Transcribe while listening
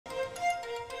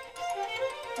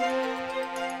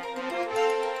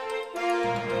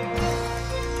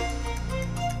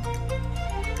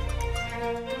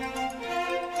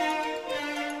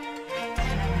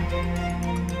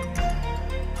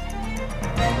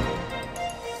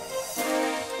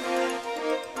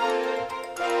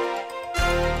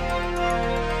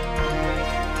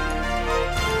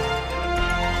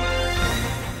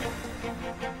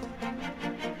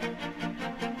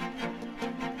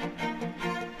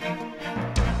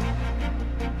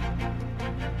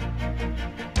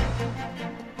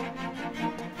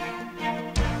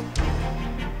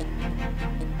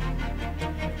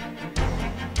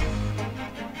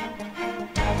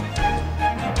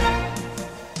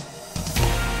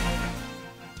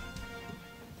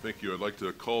Thank you. I'd like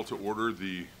to call to order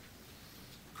the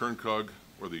Kern COG,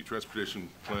 or the Transportation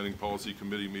Planning Policy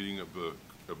Committee meeting of the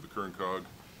Kern COG.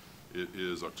 It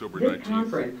is October 19th. This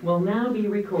conference will now be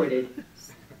recorded.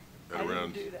 At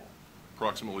around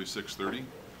approximately 6:30.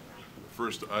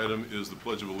 First item is the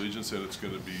Pledge of Allegiance, and it's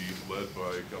going to be led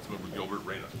by Councilmember Gilbert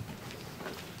Reyna.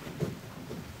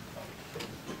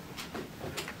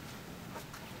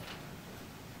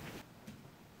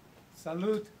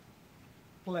 Salute.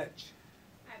 Pledge.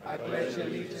 I pledge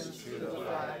allegiance to the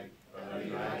flag of the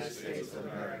United States of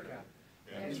America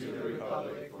and to the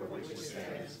republic for which it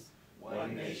stands,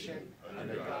 one nation,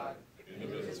 under God,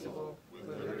 indivisible, with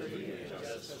liberty and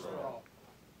justice for all.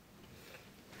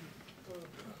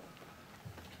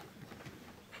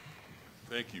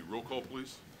 Thank you. Roll call,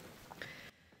 please.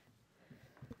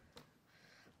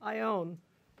 Ione.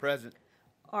 Present.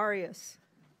 Arias.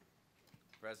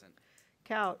 Present.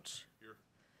 Couch. Here.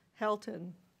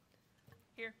 Helton.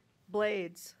 Here.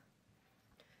 Blades.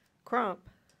 Crump.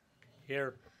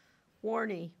 Here.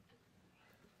 Warney.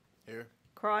 Here.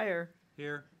 Cryer.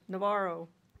 Here. Navarro.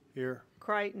 Here.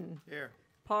 Crichton. Here.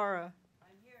 Para.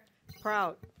 I'm here.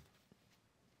 Prout.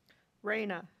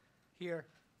 Reyna. Here.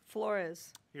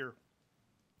 Flores. Here.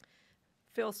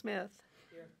 Phil Smith.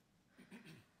 Here.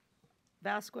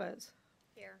 Vasquez.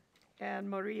 Here. And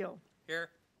Murillo. Here.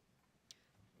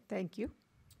 Thank you.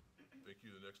 Thank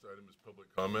you. The next item is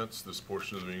public comments. This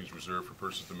portion of the meeting is reserved for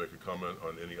persons to make a comment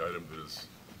on any item that is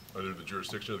under the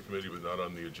jurisdiction of the committee but not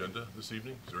on the agenda this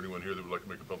evening. Is there anyone here that would like to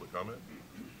make a public comment?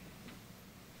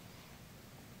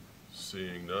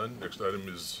 Seeing none. Next item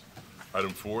is item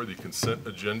 4, the consent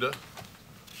agenda.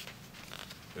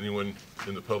 Anyone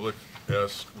in the public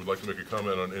would like to make a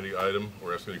comment on any item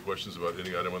or ask any questions about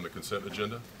any item on the consent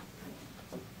agenda?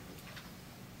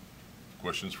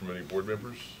 Questions from any board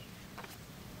members?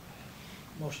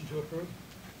 Motion to approve.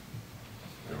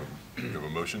 You have a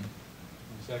motion?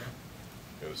 Second.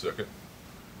 And a second?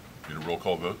 Need a roll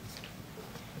call vote?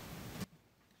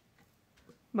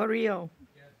 Murillo.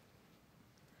 Yes.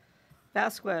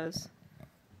 Vasquez.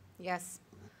 Yes.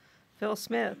 Phil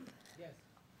Smith. Yes.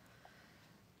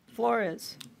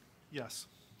 Flores. Yes.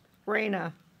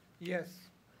 Reyna. Yes.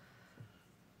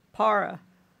 Para.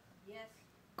 Yes.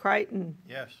 Crichton.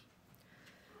 Yes.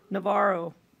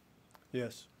 Navarro.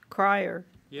 Yes. Cryer.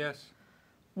 Yes.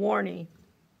 Warney.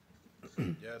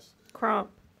 Yes.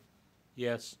 Crump.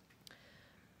 Yes.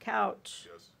 Couch.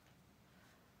 Yes.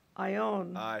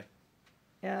 Ione. Aye.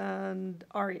 And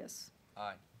Arias.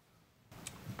 Aye.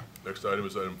 Next item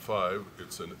is item 5.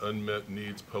 It's an unmet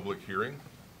needs public hearing.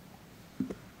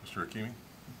 Mr. Hakimi?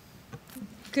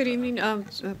 Good evening,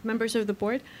 members of the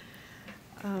board.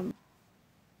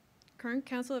 Kern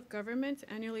Council of Governments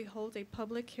annually holds a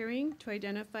public hearing to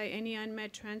identify any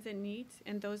unmet transit needs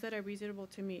and those that are reasonable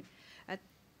to meet.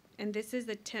 And this is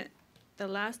the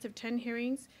last of 10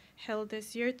 hearings held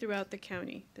this year throughout the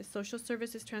county. The Social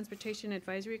Services Transportation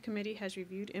Advisory Committee has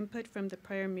reviewed input from the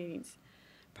prior meetings.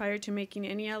 Prior to making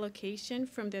any allocation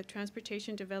from the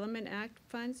Transportation Development Act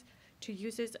funds to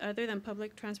uses other than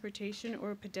public transportation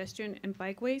or pedestrian and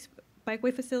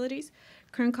bikeway facilities,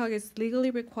 Kern COG is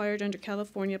legally required under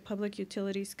California Public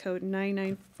Utilities Code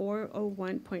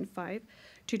 99401.5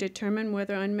 to determine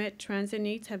whether unmet transit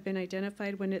needs have been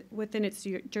identified within its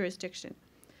jurisdiction.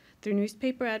 Through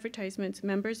newspaper advertisements,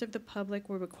 members of the public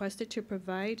were requested to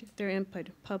provide their input.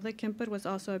 Public input was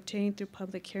also obtained through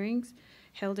public hearings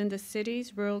held in the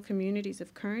cities, rural communities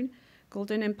of Kern,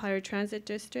 Golden Empire Transit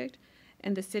District,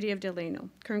 and the city of Delano.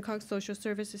 Kern COG Social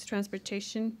Services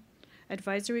Transportation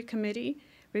Advisory Committee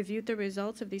reviewed the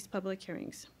results of these public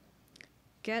hearings.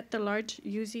 GET, the large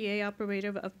UZA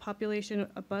operator of population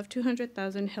above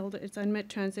 200,000, held its unmet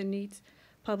transit needs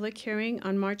public hearing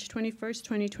on March 21st,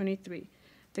 2023.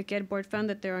 The GET board found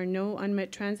that there are no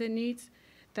unmet transit needs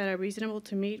that are reasonable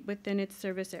to meet within its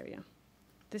service area.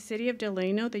 The city of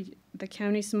Delano, the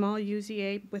county small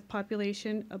UZA with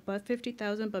population above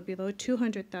 50,000 but below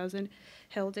 200,000,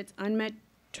 held its unmet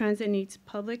transit needs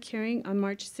public hearing on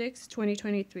March 6,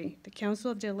 2023. The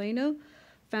Council of Delano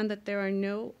found that there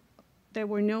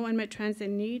were no unmet transit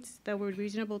needs that were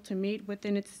reasonable to meet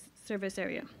within its service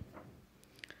area.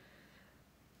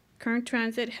 Kern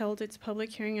Transit held its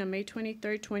public hearing on May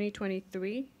 23,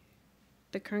 2023.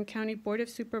 The Kern County Board of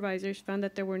Supervisors found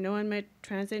that there were no unmet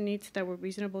transit needs that were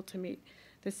reasonable to meet.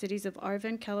 The cities of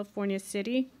Arvin, California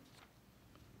City,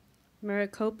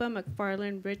 Maricopa,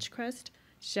 McFarland, Ridgecrest,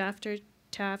 Shafter,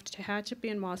 Taft, Tehachapi,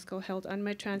 and Moscow held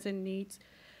unmet transit needs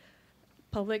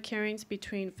public hearings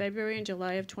between February and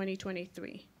July of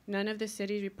 2023. None of the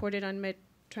cities reported unmet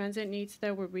transit needs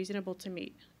that were reasonable to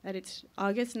meet. At its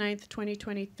August 9th,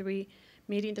 2023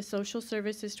 meeting, the Social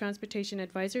Services Transportation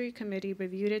Advisory Committee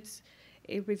reviewed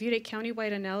a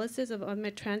countywide analysis of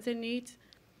unmet transit needs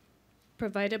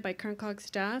provided by Kern COG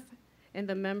staff, and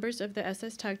the members of the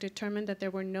SS TAC determined that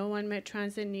there were no unmet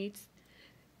transit needs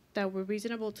that were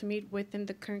reasonable to meet within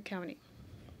the Kern County.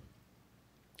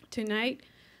 Tonight,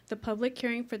 the public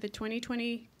hearing for the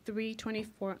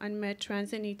 2023-24 unmet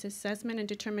transit needs assessment and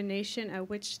determination, at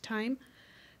which time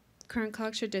Kern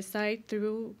COG should decide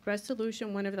through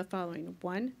resolution one of the following.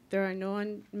 1, there are no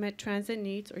unmet transit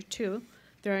needs, or 2,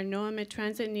 there are no unmet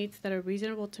transit needs that are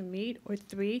reasonable to meet, or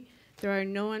 3, there are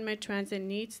no unmet transit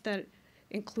needs that,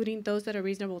 including those that are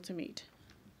reasonable to meet.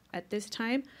 At this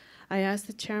time, I ask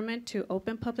the chairman to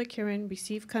open public hearing,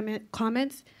 receive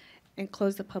comments, and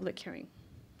close the public hearing.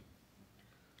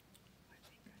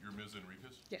 You're Ms.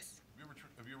 Enriquez? Yes.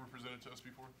 Have you ever presented to us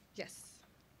before? Yes.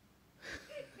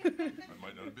 I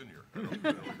might not have been here. I don't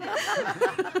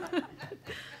know.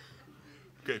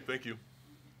 Okay, thank you.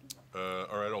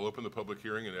 All right, I'll open the public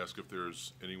hearing and ask if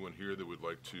there's anyone here that would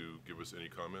like to give us any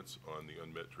comments on the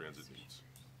unmet transit needs.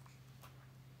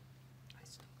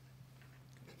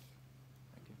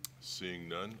 Seeing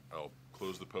none, I'll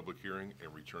close the public hearing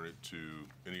and return it to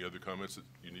any other comments that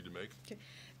you need to make. Okay.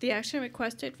 The action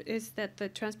requested is that the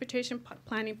Transportation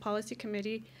Planning Policy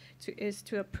Committee is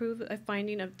to approve a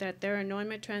finding of that there are no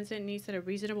unmet transit needs that are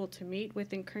reasonable to meet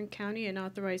within Kern County, and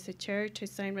authorize the chair to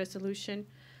sign resolution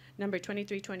number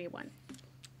 2321.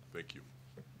 Thank you.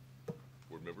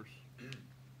 Board members?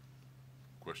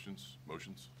 Questions,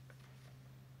 motions?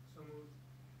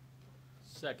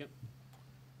 Second.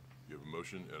 You have a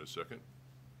motion and a second.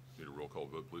 Need a roll call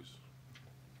vote, please.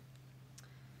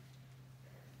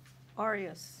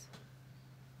 Arias.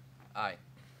 Aye.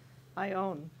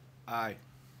 Ione. Aye.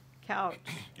 Couch.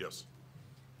 Yes.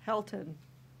 Helton.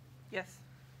 Yes.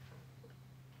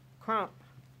 Crump.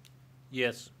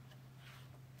 Yes.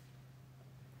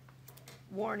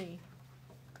 Warney.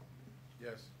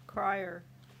 Yes. Cryer.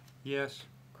 Yes.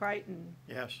 Crichton.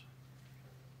 Yes.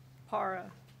 Para.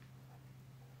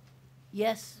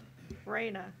 Yes.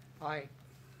 Reyna. Aye.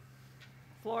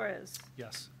 Flores.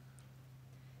 Yes.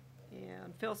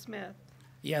 And Phil Smith.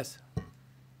 Yes.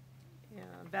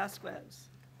 And Vasquez.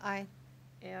 Aye.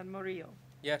 And Murillo.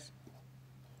 Yes.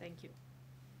 Thank you.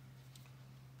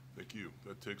 Thank you.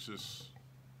 That takes us,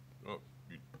 oh,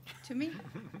 you To me?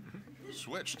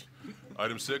 switched.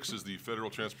 Item 6 is the Federal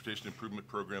Transportation Improvement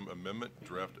Program Amendment,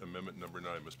 Draft Amendment Number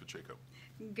 9. Ms. Pacheco.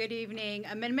 Good evening.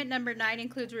 Amendment number 9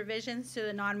 includes revisions to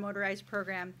the non-motorized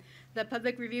program. The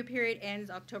public review period ends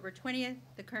October 20th.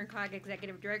 The Kern COG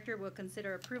Executive Director will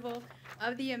consider approval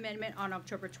of the amendment on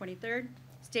October 23rd.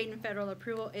 State and federal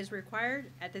approval is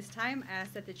required. At this time, I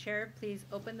ask that the chair please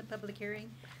open the public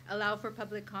hearing, allow for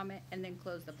public comment, and then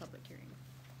close the public hearing.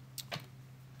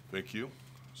 Thank you.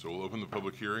 So we'll open the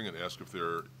public hearing and ask if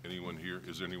there anyone here,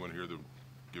 is there anyone here that will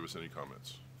give us any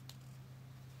comments?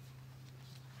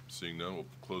 Seeing none, we'll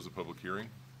close the public hearing.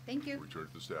 Thank you. Return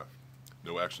it to staff.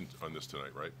 No action on this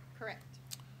tonight, right? Correct.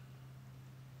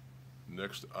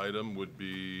 Next item would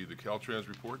be the Caltrans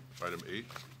report, item 8,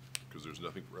 because there's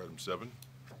nothing for item 7.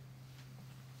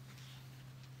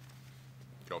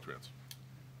 Caltrans.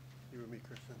 You and me,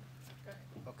 Kristen.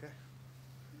 Okay.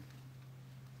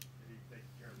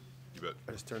 You bet.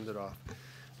 I just turned it off.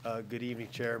 Good evening,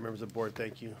 Chair, members of the board.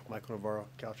 Thank you. Michael Navarro,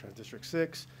 Caltrans District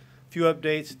 6. Few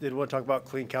updates. Did want to talk about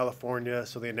Clean California.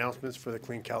 So the announcements for the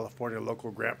Clean California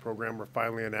local grant program were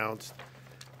finally announced.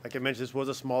 Like I mentioned, this was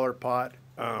a smaller pot.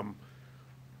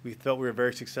 We felt we were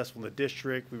very successful in the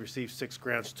district. We received 6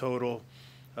 grants total.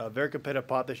 Very competitive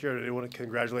pot this year. I do want to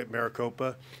congratulate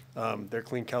Maricopa. Their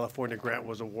Clean California grant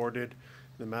was awarded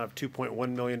the amount of $2.1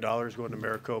 million going to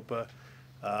Maricopa.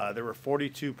 There were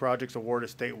 42 projects awarded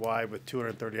statewide with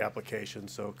 230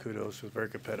 applications, so kudos. It was a very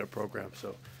competitive program,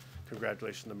 so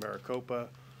congratulations to Maricopa.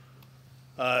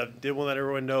 Did want to let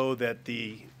everyone know that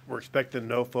we're expecting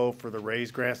NOFO for the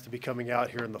RAISE grants to be coming out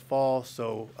here in the fall.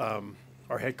 So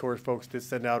our headquarters folks did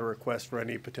send out a request for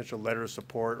any potential letter of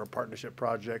support or partnership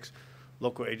projects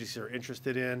local agencies are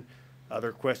interested in. The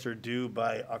requests are due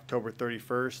by October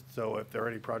 31st. So if there are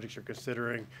any projects you're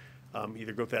considering,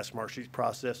 either go through that Smart Streets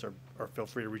process or feel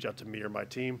free to reach out to me or my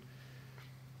team.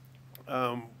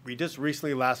 We just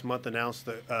recently last month announced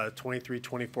the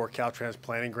 23-24 Caltrans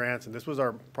planning grants, and this was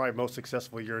our probably most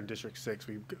successful year in District 6.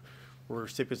 We're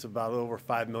recipients of about over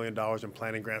 $5 million in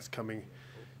planning grants coming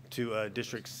to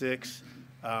District 6.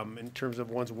 In terms of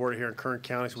ones awarded here in Kern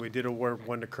County, so we did award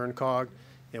one to Kern COG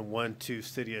and one to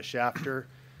City of Shafter.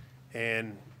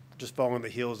 And just following the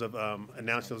heels of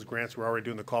announcing those grants, we're already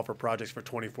doing the call for projects for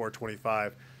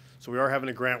 24-25. So we are having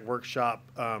a grant workshop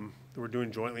that we're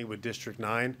doing jointly with District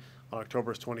 9 on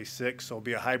October 26th. So it'll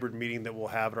be a hybrid meeting that we'll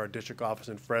have at our district office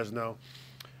in Fresno.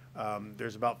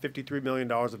 There's about $53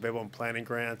 million available in planning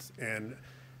grants, and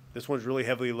this one's really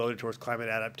heavily loaded towards climate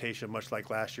adaptation, much like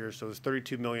last year. So there's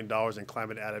 $32 million in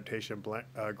climate adaptation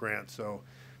grants. So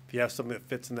if you have something that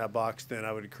fits in that box, then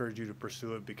I would encourage you to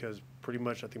pursue it, because pretty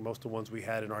much I think most of the ones we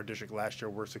had in our district last year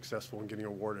were successful in getting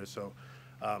awarded. So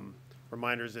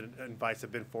reminders and invites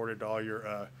have been forwarded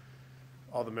to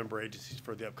all the member agencies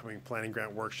for the upcoming planning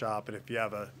grant workshop. And if you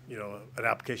have an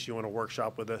application you want to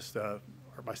workshop with us,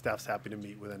 my staff's happy to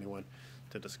meet with anyone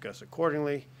to discuss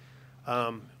accordingly.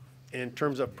 In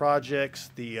terms of projects,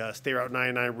 the State Route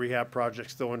 99 rehab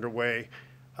project still underway.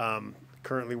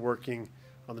 Currently working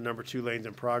on the number 2 lanes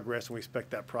in progress, and we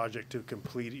expect that project to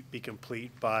be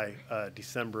complete by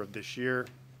December of this year.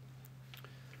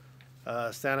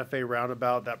 Santa Fe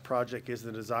Roundabout, that project is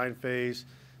in the design phase.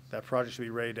 That project should be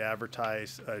ready to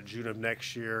advertise June of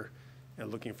next year,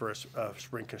 and looking for a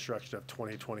spring construction of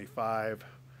 2025.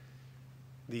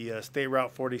 The State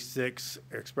Route 46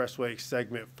 Expressway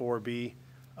Segment 4B,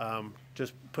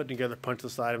 just putting together punch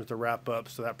list items to wrap up,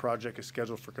 so that project is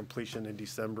scheduled for completion in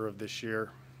December of this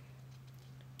year.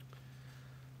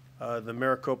 The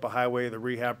Maricopa Highway, the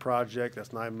rehab project,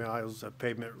 that's 9 miles of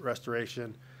pavement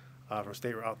restoration from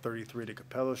State Route 33 to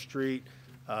Capello Street.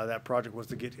 That project was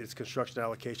to get its construction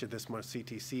allocation this month's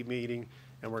CTC meeting,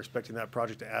 and we're expecting that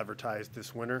project to advertise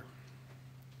this winter.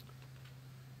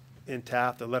 In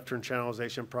Taft, the left turn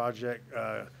channelization project,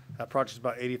 that project is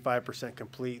about 85%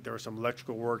 complete. There was some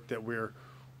electrical work that we're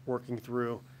working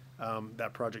through.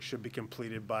 That project should be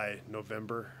completed by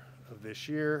November of this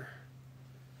year.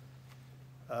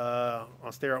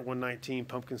 On State Route 119,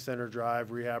 Pumpkin Center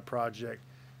Drive rehab project,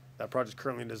 that project is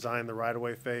currently in design, the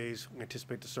right-of-way phase. We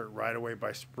anticipate to start right-of-way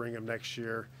by spring of next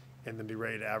year, and then be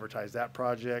ready to advertise that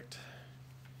project.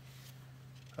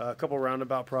 A couple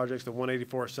roundabout projects. The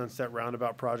 184 Sunset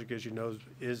Roundabout project, as you know,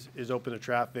 is open to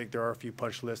traffic. There are a few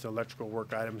punch list and electrical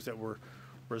work items that we're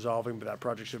resolving, but that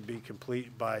project should be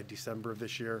complete by December of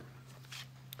this year.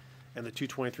 And the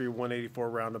 223 184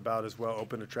 Roundabout as well,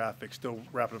 open to traffic. Still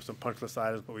wrapping up some punch list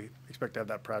items, but we expect to have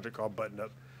that project all buttoned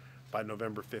up by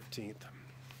November 15th.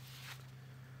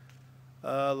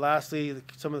 Lastly,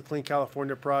 some of the Clean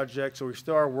California projects. So we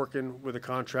still are working with a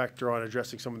contractor on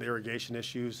addressing some of the irrigation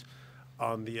issues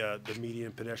on the median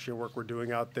and pedestrian work we're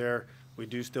doing out there. We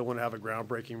do still want to have a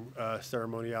groundbreaking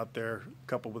ceremony out there,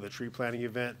 coupled with a tree planting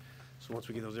event. So once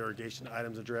we get those irrigation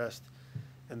items addressed.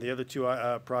 And the other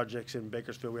 2 projects in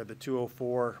Bakersfield, we have the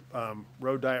 204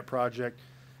 road diet project,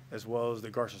 as well as the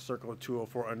Garcia Circle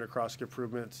 204 undercross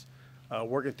improvements.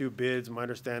 Working through bids, my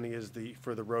understanding is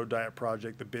for the road diet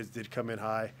project, the bids did come in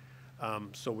high.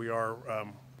 So we are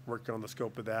working on the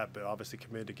scope of that, but obviously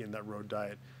committed to getting that road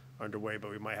diet underway.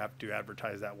 But we might have to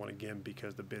advertise that one again,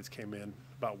 because the bids came in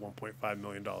about $1.5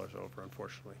 million over,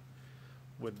 unfortunately.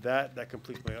 With that, that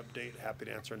completes my update. Happy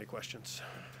to answer any questions.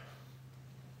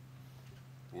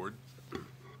 Board?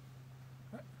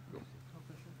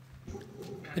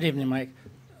 Good evening, Mike.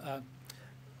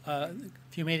 A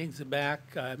few meetings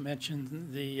back, I mentioned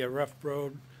the rough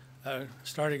road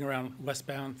starting around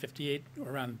westbound 58,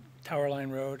 around Tower Line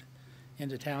Road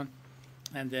into town.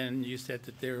 And then you said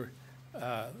that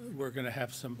we're going to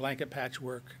have some blanket patch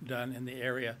work done in the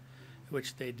area,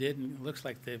 which they did, and it looks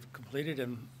like they've completed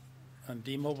and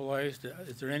demobilized.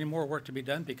 Is there any more work to be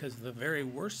done? Because the very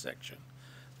worst section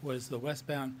was the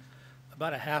westbound,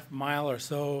 about a half mile or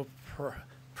so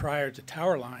prior to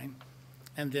Tower Line,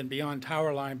 and then beyond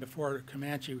Tower Line before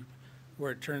Comanche,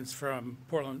 where it turns from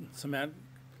Portland cement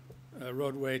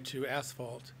roadway to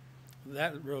asphalt.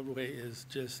 That roadway is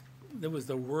just, it was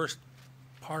the worst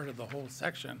part of the whole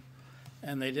section,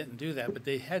 and they didn't do that, but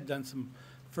they had done some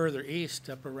further east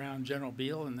up around General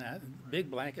Beale and that, big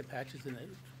blanket patches, and it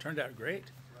turned out great.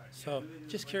 Right. So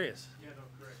just curious. Yeah, no,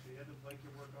 correct. They had the blanket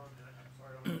work on, and I'm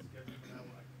sorry, I don't know the schedule for that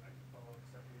one, I can follow up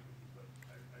separately with you, but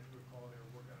I do recall they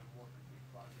were working on a more complete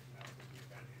project, and that was the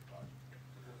Band-Aid project.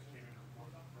 So those came in with more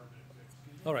permanent fix.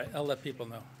 All right, I'll let people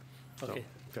know. Okay,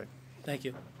 Okay. thank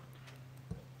you.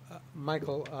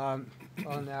 Michael, on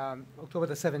October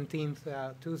the 17th,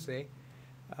 Tuesday,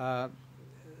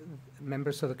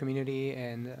 members of the community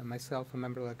and myself, a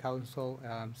member of the council,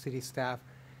 city staff,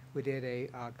 we did a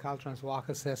Caltrans walk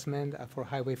assessment for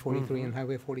Highway 43 and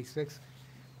Highway 46.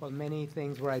 Well, many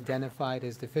things were identified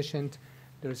as deficient.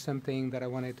 There's something that I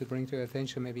wanted to bring to your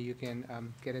attention. Maybe you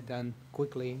can get it done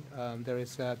quickly. There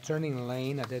is a turning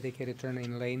lane, a dedicated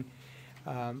turning lane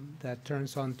that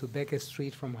turns onto Beckett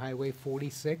Street from Highway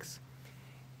 46.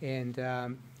 And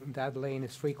that lane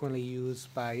is frequently used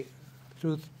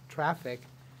through traffic,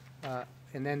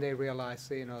 and then they realize,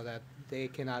 that they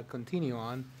cannot continue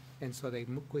on, and so they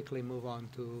quickly move on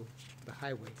to the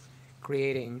highway,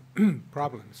 creating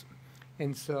problems.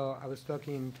 And so I was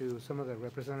talking to some of the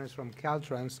representatives from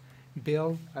Caltrans,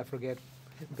 Bill, I forget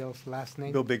Bill's last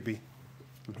name. Bill Bigby.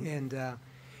 And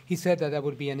he said that that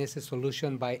would be an easy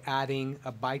solution by adding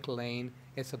a bike lane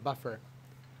as a buffer.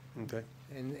 Okay.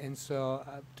 And so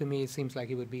to me, it seems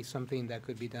like it would be something that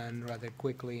could be done rather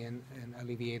quickly and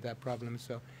alleviate that problem.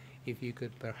 So if you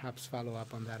could perhaps follow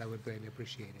up on that, I would greatly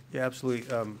appreciate it. Yeah, absolutely.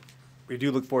 We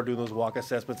do look forward to doing those walk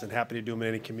assessments and happy to do them in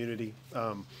any community.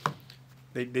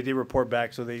 They did report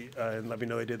back, so they and let me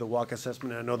know they did the walk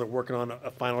assessment. And I know they're working on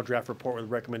a final draft report with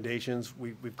recommendations.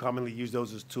 We've commonly used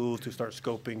those as tools to start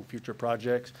scoping future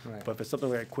projects. Right. But if it's something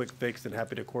like a quick fix, then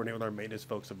happy to coordinate with our maintenance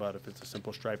folks about if it's a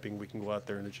simple striping, we can go out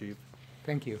there and achieve.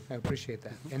 Thank you. I appreciate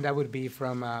that. And that would be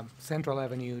from Central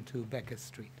Avenue to Beckett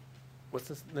Street. What's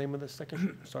the name of the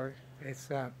second? Sorry. It's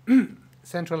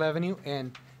Central Avenue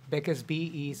and Beckett's,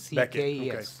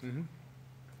 B-E-C-K-E-S. Beckett, Mhm.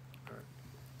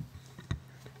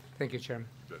 Thank you, Chairman.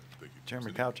 Thank you. Chairman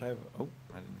Cindy? Couch, I have, I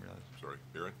didn't realize. Sorry,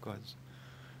 Aaron? Go ahead.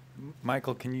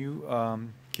 Michael, can you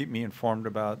keep me informed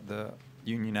about the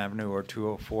Union Avenue or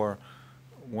 204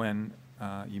 when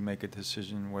you make a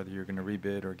decision whether you're going to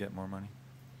rebid or get more money?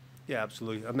 Yeah,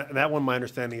 absolutely. And that one, my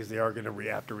understanding is they are going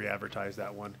to have to re-advertise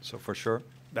that one. So for sure?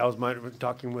 That was my,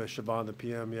 talking with Siobhan, the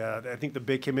PM, yeah. I think the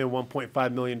bid came in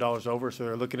 $1.5 million over, so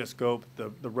they're looking at scope.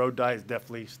 The road die is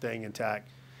definitely staying intact.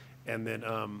 And then,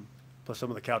 plus some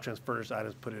of the Caltrans furnished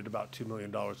items put it at about $2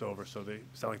 million over, so they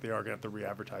sound like they are going to have to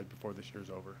re-advertise before this year's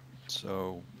over.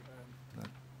 So the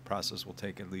process will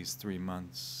take at least 3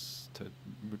 months to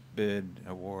bid,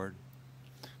 award?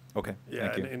 Okay,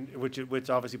 Yeah, thank you. and which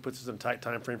obviously puts us in a tight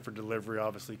time frame for delivery,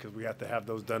 obviously, because we have to have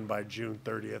those done by June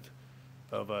 30th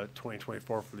of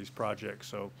 2024 for these projects.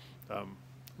 So,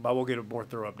 but we'll get a more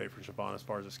thorough update from Siobhan as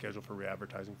far as the schedule for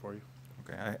re-advertising for you.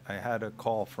 Okay, I had a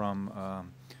call from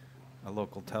a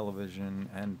local television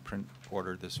and print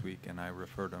reporter this week, and I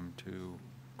referred him to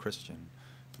Christian,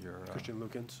 your... Christian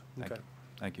Lukens. Thank Okay. you.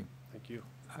 Thank you. Thank you.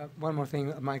 One more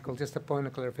thing, Michael, just a point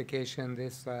of clarification.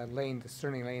 This lane, this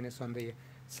turning lane is on the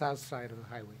south side of the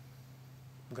highway.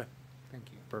 Okay.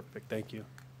 Thank you. Perfect. Thank you.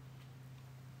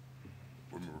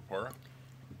 Board Member Parra?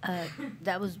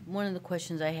 That was one of the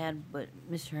questions I had, but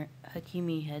Mr.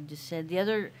 Hakimi had just said. The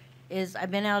other is,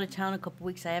 I've been out of town a couple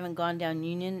weeks. I haven't gone down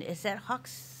Union. Is that Hawk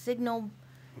signal,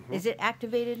 is it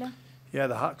activated now? Yeah,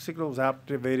 the Hawk signal was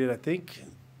activated, I think,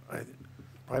 probably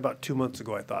about 2 months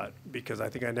ago, I thought, because I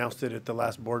think I announced it at the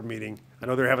last board meeting. I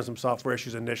know they were having some software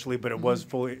issues initially, but it was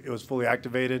fully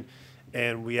activated.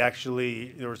 And we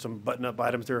actually, there were some button-up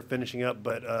items they were finishing up,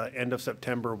 but end of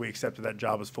September, we accepted that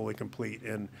job as fully complete.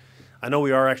 And I know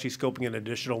we are actually scoping an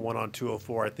additional one on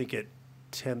 204, I think at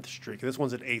 10th Street. This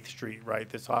one's at 8th Street, right,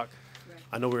 this Hawk? Right.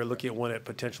 I know we were looking at one at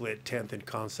potentially at 10th in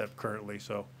concept currently,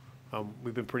 so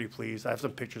we've been pretty pleased. I have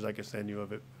some pictures I can send you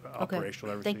of it,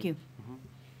 operational, everything. Thank you.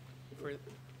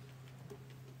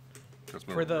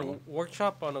 Councilmember For the Morello?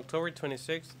 workshop on October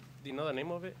 26th, do you know the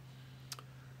name of it?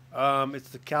 It's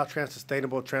the Caltrans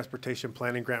Sustainable Transportation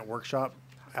Planning Grant Workshop.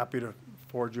 Happy to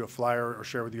forward you a flyer or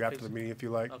share with you after the meeting if you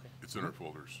like. Okay. It's in our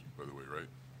folders, by the way, right?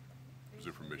 There's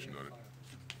information on it.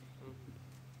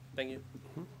 Thank you.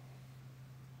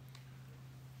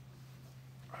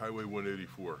 Highway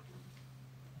 184.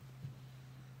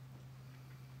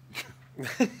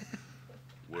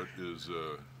 What is,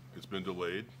 it's been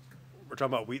delayed? We're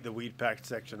talking about the weed packed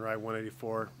section, right,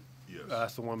 184? Yes.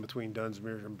 That's the one between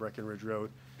Dunsmuir and Breckenridge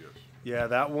Road. Yes. Yeah,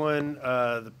 that one,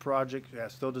 the project,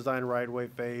 still design right-of-way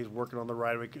phase, working on the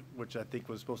right-of-way, which I think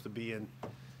was supposed to be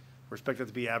we're expected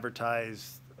to be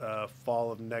advertised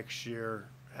fall of next year,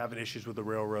 having issues with the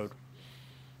railroad.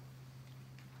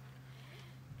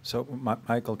 So,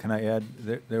 Michael, can I add,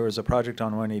 there was a project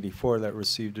on 184 that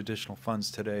received additional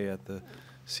funds today at the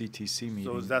CTC meeting.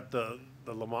 So is that the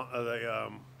Lamont,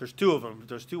 there's two of them.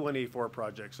 There's two 184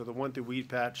 projects. So the one through Weed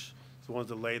Patch is the one's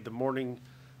delayed. The morning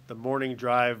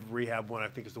drive rehab one, I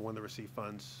think, is the one that received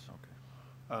funds.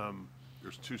 Okay.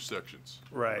 There's two sections.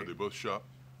 Right. Are they both shop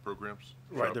programs?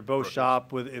 Right, they're both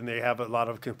shop with, and they have a lot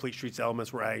of complete streets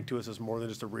elements we're adding to it. So it's more than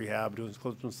just a rehab, doing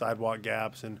some sidewalk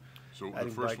gaps and So the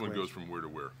adding first bike one lanes. goes from where to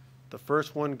where? The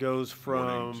first one goes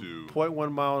Morning from to-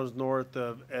 0.1 miles north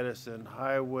of Edison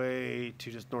Highway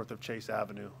to just north of Chase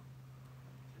Avenue.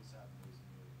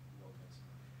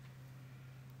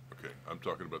 Okay, I'm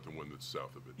talking about the one that's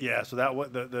south of it. Yeah, so that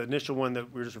one, the initial one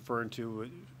that we were just referring to,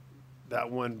 that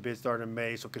one bid started in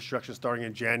May, so construction starting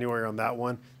in January on that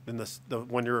one. Then the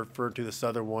one you're referring to, the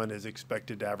southern one, is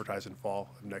expected to advertise in fall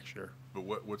of next year. But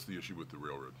what's the issue with the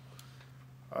railroad?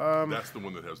 That's the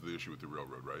one that has the issue with the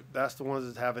railroad, right? That's the ones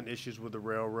that's having issues with the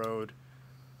railroad.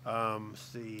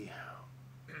 See.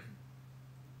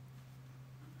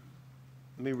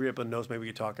 Let me read up the notes, maybe we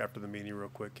could talk after the meeting real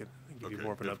quick and give you Okay.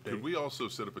 more of an update. Could we also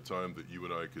set up a time that you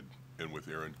and I could, and with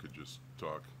Aaron, could just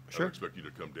talk? I Sure. don't expect you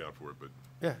to come down for it, but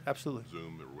Yeah, absolutely.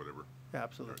 Zoom or whatever. Yeah, All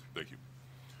absolutely. right, thank you.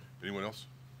 Anyone else?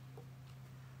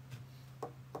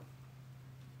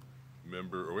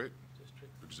 Member, oh wait,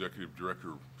 Executive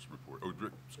Director's report. Oh,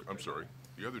 I'm sorry,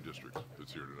 the other district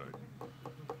that's here tonight,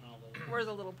 We're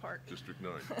the little part. District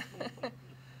 9.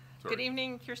 Good Sorry.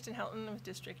 evening, Kirsten Helton with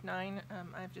District 9.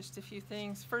 I have just a few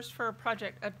things. First, for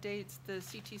project updates, the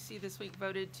CTC this week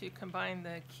voted to combine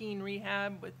the Keen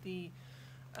rehab with the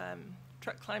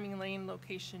truck climbing lane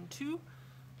location 2.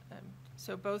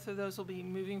 So both of those will be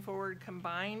moving forward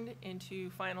combined into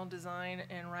final design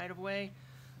and right-of-way.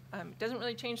 It doesn't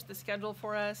really change the schedule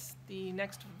for us. The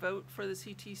next vote for the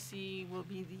CTC will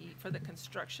be for the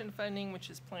construction funding,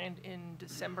 which is planned in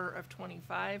December of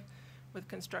 '25, with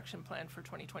construction planned for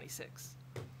 2026.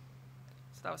 So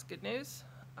that was good news.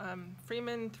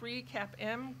 Freeman 3 Cap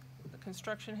M, the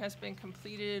construction has been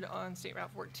completed on State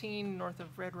Route 14 north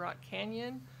of Red Rock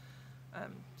Canyon.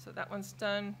 So that one's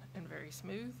done and very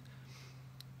smooth.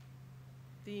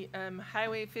 The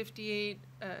Highway 58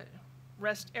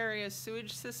 rest area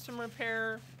sewage system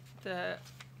repair,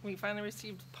 we finally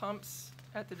received pumps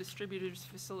at the distributor's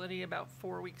facility about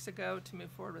 4 weeks ago to move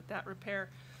forward with that repair.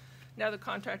 Now the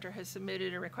contractor has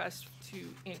submitted a request to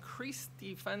increase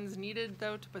the funds needed,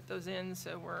 though, to put those in,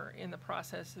 so we're in the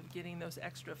process of getting those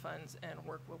extra funds, and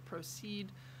work will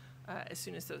proceed as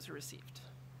soon as those are received.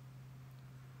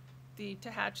 The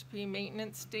Tehachapi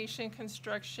Maintenance Station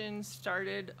construction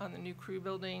started on the new crew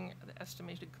building. The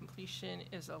estimated completion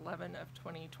is 11 of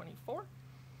 2024.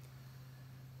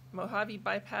 Mojave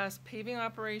Bypass paving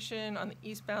operation on the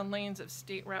eastbound lanes of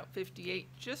State Route 58,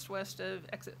 just west of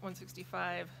exit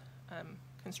 165.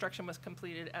 Construction was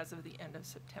completed as of the end of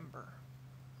September.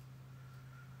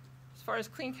 As far as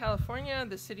Clean California,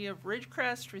 the city of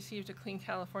Ridgecrest received a Clean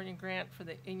California grant for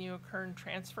the Kern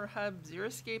Transfer Hub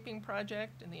Xeriscaping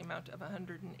project in the amount of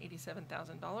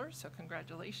 $187,000, so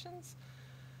congratulations.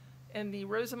 And the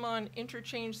Rosamond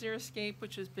Interchange Xeriscape,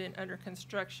 which has been under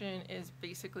construction, is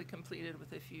basically completed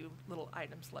with a few little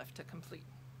items left to complete.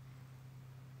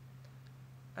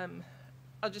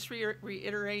 I'll just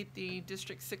reiterate the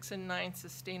District 6 and 9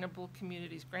 Sustainable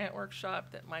Communities Grant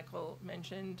Workshop that Michael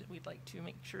mentioned. We'd like to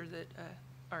make sure that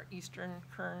our Eastern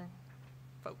Kern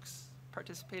folks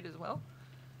participate as well.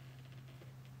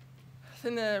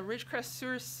 Then the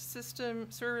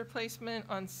Ridgecrest sewer replacement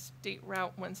on State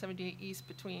Route 178 East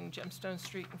between Gemstone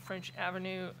Street and French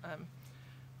Avenue.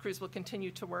 Crews will continue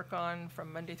to work on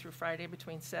from Monday through Friday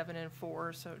between 7 and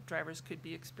 4, so drivers could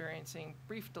be experiencing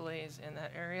brief delays in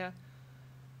that area.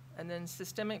 And then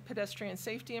systemic pedestrian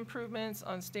safety improvements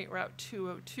on State Route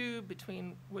 202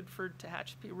 between Woodford,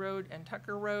 Tehachapi Road and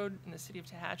Tucker Road in the city of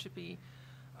Tehachapi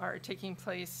are taking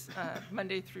place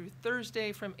Monday through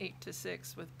Thursday from 8 to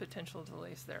 6 with potential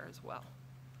delays there as well.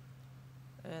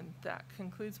 And that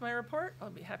concludes my report. I'll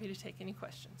be happy to take any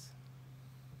questions.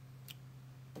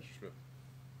 Mr. Smith.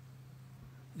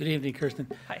 Good evening, Kirsten.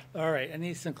 Hi. All right, I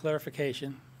need some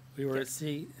clarification. We were at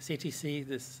CTC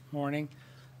this morning,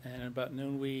 and about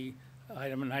noon,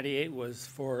 item 98 was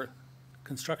for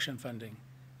construction funding,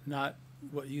 not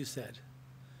what you said.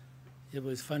 It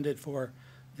was funded for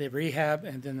the rehab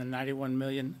and then the 91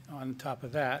 million on top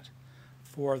of that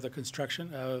for the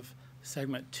construction of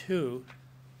segment 2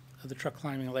 of the truck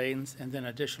climbing lanes, and then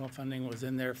additional funding was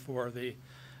in there for the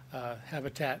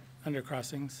habitat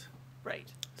undercrossings. Right.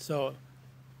 So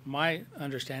my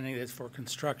understanding is for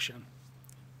construction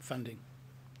funding.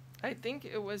 I think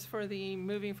it was for the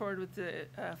moving forward with the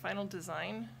final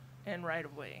design and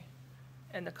right-of-way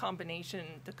and the combination,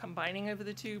 the combining of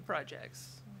the two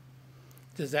projects.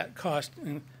 does that cost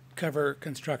cover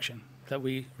construction that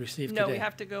we received today? No, we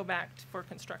have to go back for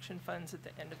construction funds at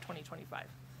the end of 2025.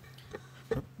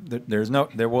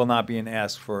 There will not be an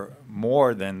ask for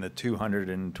more than the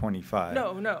 225.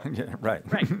 No, no. Yeah, right.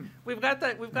 Right. We've got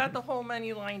the whole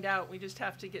money lined out. We just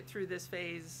have to get through this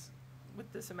phase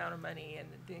with this amount of money and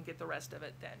then get the rest of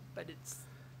it then. But it's.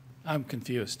 I'm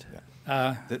confused.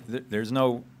 There's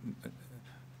no.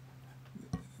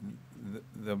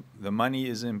 The money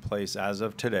is in place as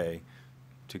of today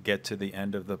to get to the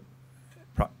end of the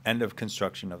end of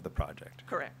construction of the project.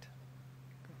 Correct.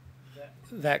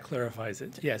 That clarifies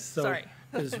it, yes. So, Sorry.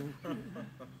 'cause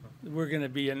we're going to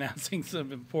be announcing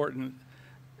some important,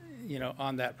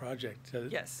 on that project.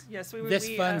 Yes, yes.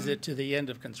 This funds it to the end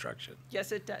of construction.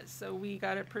 Yes, it does. So we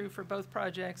got approved for both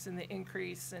projects and the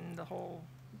increase and the whole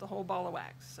ball of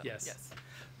wax. So, Yes.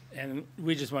 And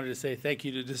we just wanted to say thank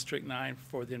you to District 9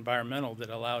 for the environmental that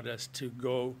allowed us to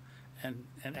go and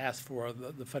ask for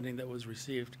the funding that was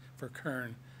received for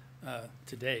Kern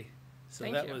today. So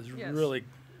Thank that you. was Yes.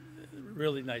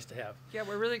 really nice to have. Yeah,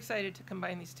 we're really excited to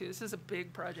combine these two. This is a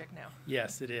big project now.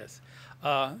 Yes, it is.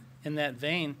 In that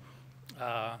vein,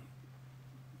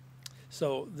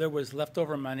 so there was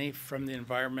leftover money from the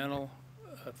environmental,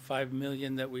 $5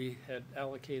 million that we had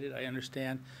allocated, I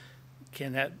understand.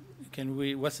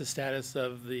 What's the status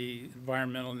of the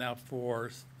environmental now for,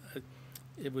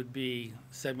 it would be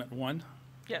segment 1?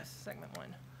 Yes, segment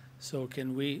 1. So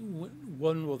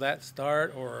when will that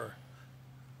start, or?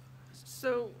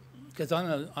 So. Because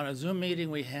on a Zoom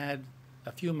meeting we had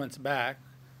a few months back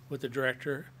with the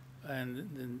director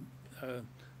and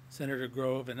Senator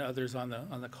Grove and others on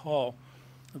the call,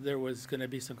 there was going to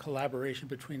be some collaboration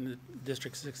between the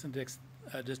District 6 and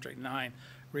District 9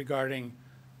 regarding,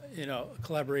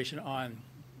 collaboration on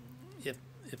if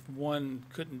one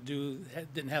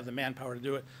didn't have the manpower to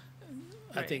do it.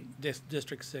 Right. I think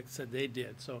District 6 said they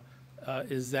did. So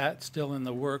is that still in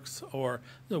the works, or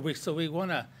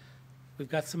we've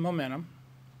got some momentum.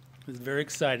 It's very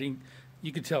exciting.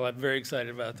 You can tell I'm very excited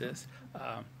about this.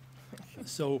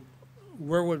 So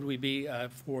where would we be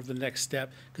for the next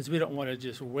step? Because we don't want to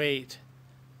just wait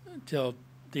until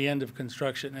the end of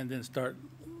construction and then start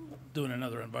doing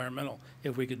another environmental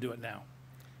if we could do it now.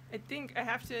 I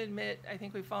have to admit, I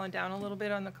think we've fallen down a little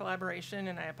bit on the collaboration,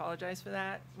 and I apologize for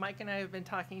that. Mike and I have been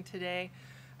talking today.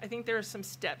 I think there are some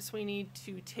steps we need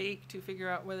to take to figure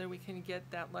out whether we can get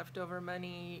that leftover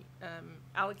money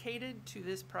allocated to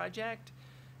this project,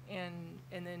 and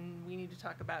then we need to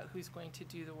talk about who's going to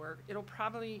do the work.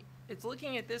 It's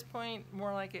looking at this point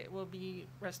more like it will be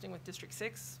resting with District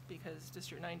 6 because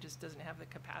District 9 just doesn't have the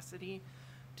capacity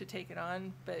to take it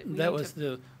on. But that was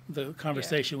the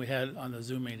conversation we had on the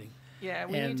Zoom meeting. Yeah,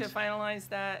 we need to finalize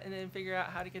that and then figure out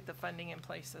how to get the funding in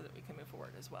place so that we can move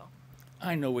forward as well.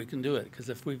 I know we can do it, because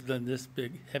if we've done this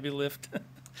big heavy lift,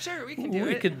 sure, we can do it.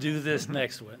 We could do this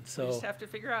next one. So we just have to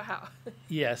figure out how.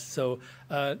 Yes. So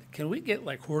can we get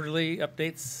like quarterly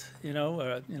updates?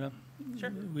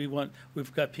 Sure.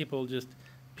 We've got people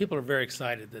are very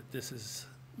excited that this is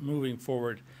moving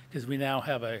forward, because we now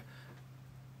have a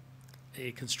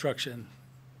construction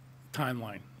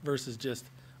timeline versus just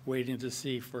waiting to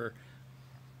see for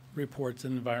reports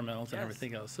and environmentals and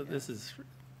everything else. So this is,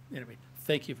 anyway,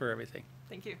 thank you for everything.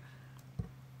 Thank you.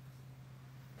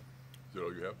 Is that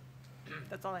all you have?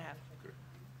 That's all I have. Okay.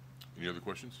 Any other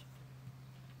questions?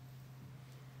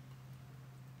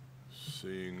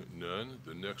 Seeing none,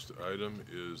 the next item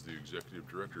is the Executive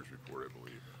Director's report, I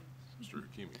believe. Mr.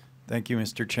 Hakimi. Thank you,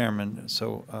 Mr. Chairman.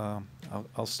 So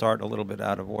I'll start a little bit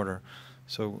out of order.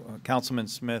 So Councilman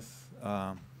Smith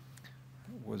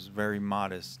was very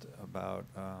modest about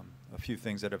a few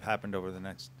things that have happened over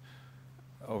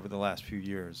the last few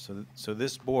years. So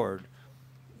this board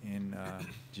in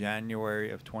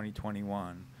January of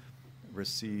 2021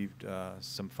 received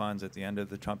some funds at the end of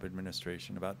the Trump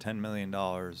administration, about $10 million.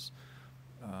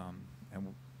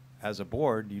 And as a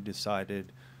board, you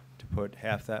decided to put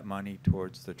half that money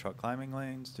towards the truck climbing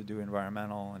lanes to do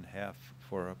environmental and half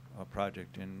for a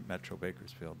project in Metro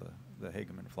Bakersfield, the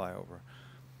Hageman flyover.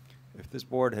 If this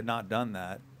board had not done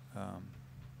that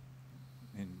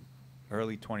in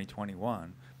early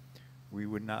 2021, we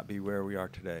would not be where we are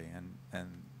today. And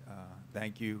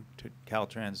thank you to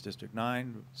Caltrans District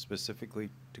 9, specifically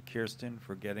to Kirsten,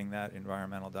 for getting that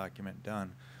environmental document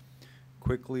done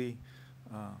quickly,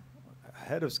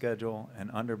 ahead of schedule and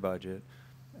under budget.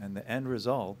 And the end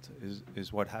result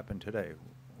is what happened today,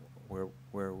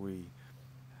 where we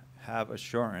have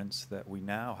assurance that we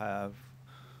now have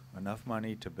enough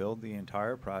money to build the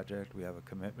entire project. We have a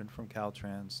commitment from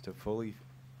Caltrans to fully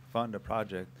fund a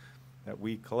project that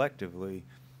we collectively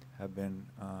have been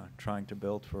trying to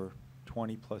build for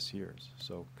 20-plus years.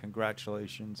 So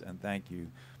congratulations and thank you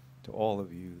to all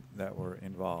of you that were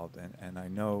involved. And I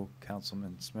know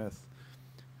Councilman Smith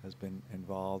has been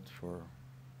involved for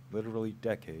literally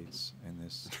decades in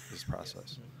this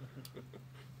process.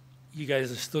 You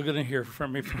guys are still going to hear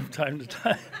from me from time to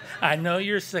time. I know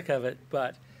you're sick of it,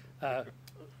 but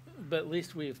at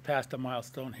least we've passed a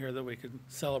milestone here that we can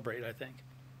celebrate, I think.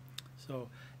 So,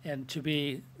 and to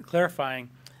be clarifying,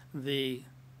 the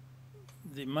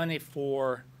money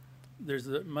for, there's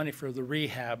the money for the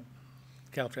rehab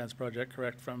Caltrans project,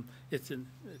 correct? It's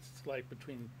like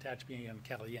between Tehachapi and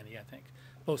Caliente, I think,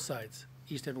 both sides,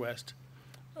 east and west.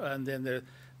 And then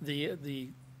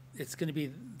it's going to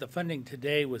be, the funding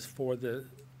today was for the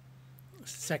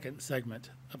second segment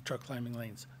of truck climbing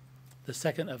lanes, the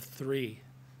second of 3.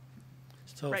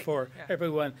 So Right, for yeah.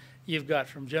 everyone, you've got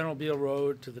from General Beale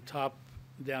Road to the top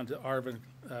down to Arvin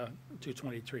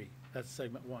 223. That's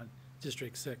segment 1,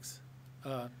 District 6.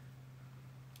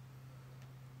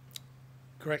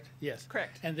 Correct? Yes.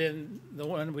 Correct. And then the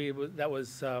one that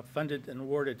was funded and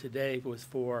awarded today was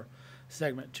for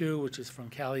segment 2, which is from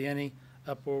Caliente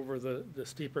up over the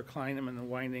steeper climb and the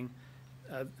winding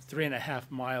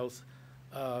 3.5 miles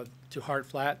to Hart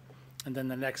Flat. And then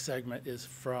the next segment is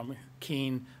from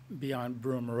Keene beyond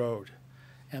Broom Road.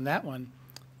 And that one,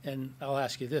 and I'll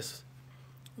ask you this,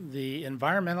 the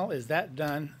environmental, is that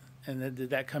done? And then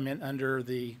did that come in under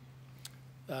the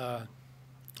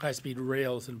high-speed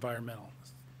rails environmental?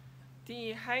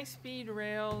 The high-speed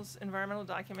rails environmental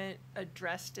document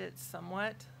addressed it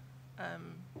somewhat,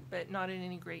 but not in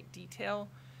any great detail.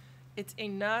 It's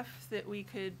enough that we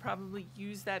could probably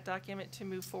use that document to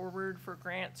move forward for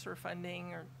grants or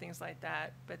funding or things like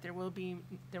that, but there will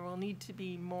need to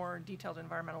be more detailed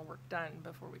environmental work done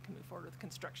before we can move forward with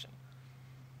construction.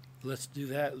 Let's do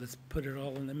that. Let's put it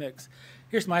all in the mix.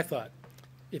 Here's my thought.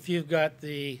 If you've got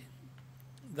the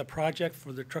project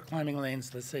for the truck climbing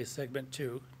lanes, let's say segment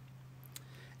 2,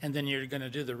 and then you're going to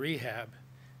do the rehab,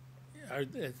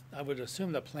 I would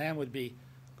assume the plan would be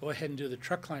go ahead and do the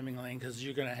truck climbing lane because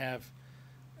you're going to have,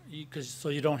 so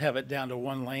you don't have it down to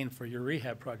 1 lane for your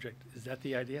rehab project. Is that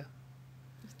the idea?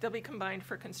 They'll be combined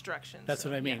for construction. That's so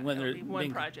what I mean. yeah, when it'll they're be one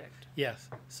being- project. Yes.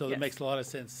 So Yes. that makes a lot of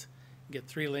sense. Get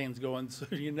 3 lanes going, so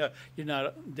you're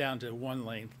not down to 1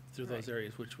 lane through those Right.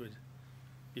 areas, which would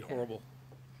be horrible.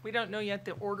 We don't know yet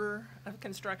the order of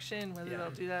construction, whether Yeah.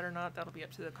 they'll do that or not. That'll be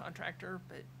up to the contractor,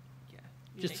 but yeah.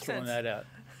 it Just makes throwing sense. that out.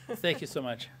 Thank you so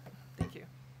much. Thank you.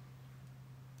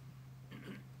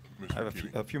 I have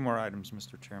Mr. a few more items,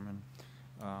 Mr. Chairman.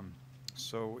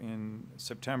 So in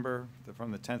September,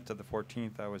 from the 10th to the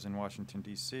 14th, I was in Washington,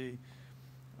 D.C.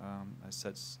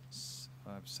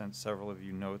 I've sent several of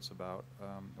you notes about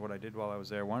what I did while I was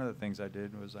there. One of the things I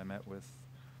did was I met with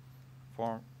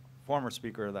former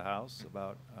Speaker of the House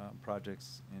about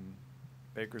projects in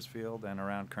Bakersfield and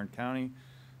around Kern County.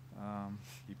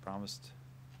 He promised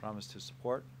his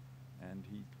support, and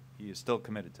he is still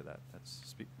committed to that.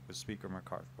 That's with Speaker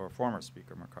McCarthy, or former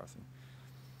Speaker McCarthy.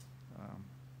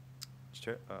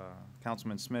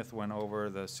 Councilman Smith went over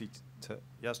the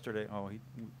yesterday.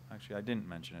 Actually, I didn't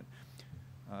mention it.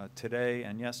 Today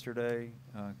and yesterday,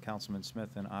 Councilman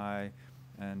Smith and I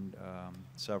and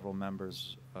several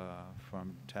members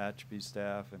from Tehachapi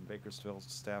staff and Bakersfield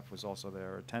staff was also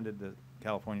there, attended the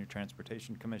California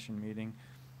Transportation Commission meeting.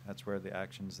 That's where the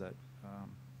actions that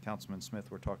Councilman Smith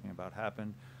were talking about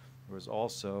happened. There was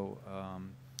also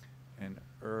an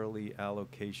early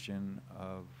allocation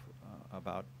of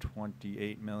about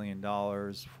 $28 million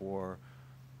for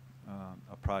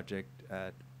a project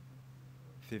at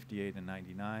 58 and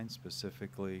 99,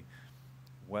 specifically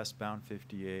westbound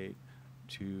 58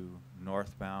 to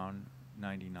northbound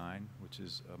 99, which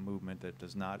is a movement that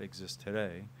does not exist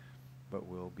today, but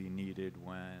will be needed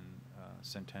when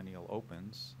Centennial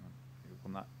opens.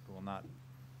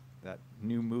 That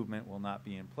new movement will not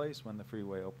be in place when the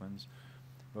freeway opens,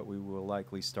 but we will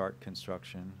likely start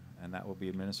construction, and that will be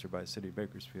administered by the City of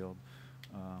Bakersfield.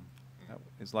 That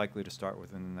is likely to start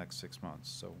within the next 6 months.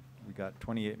 So we got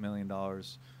 $28 million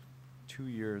 2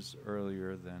 years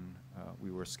earlier than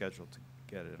we were scheduled to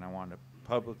get it. And I want to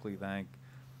publicly thank,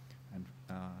 and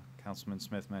Councilman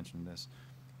Smith mentioned this,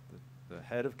 the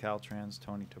head of Caltrans,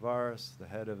 Tony Tavares, the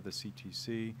head of the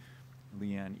CTC,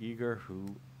 Leanne Eager, who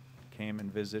came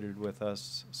and visited with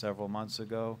us several months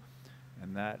ago,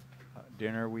 and that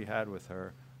dinner we had with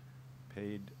her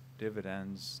paid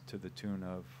dividends to the tune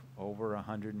of over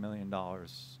 $100 million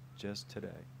just today.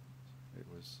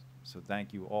 So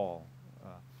thank you all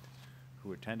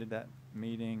who attended that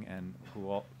meeting and who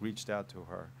all reached out to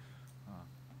her.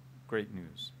 Great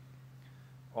news.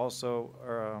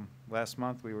 Also, last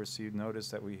month, we received notice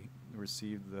that we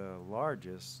received the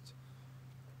largest,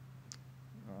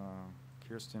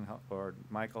 Kirsten, or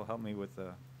Michael, help me with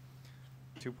the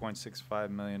 $2.65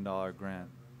 million grant.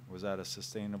 Was that a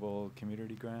sustainable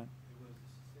community grant? It was a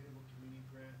sustainable community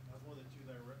grant.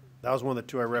 That was one of the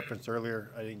two I referenced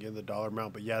earlier. I didn't give the dollar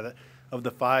amount, but yeah, of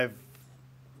the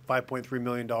 $5.3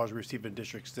 million we received in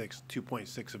District 6,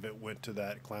 2.6 of it went to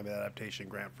that climate adaptation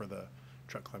grant for the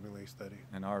truck climbing lane study.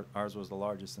 And ours was the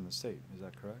largest in the state, is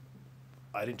that correct?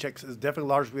 I didn't check. It's definitely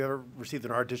the largest we ever received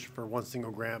in our district for one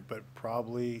single grant, but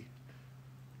probably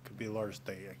could be the largest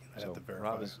state. I'd have to verify.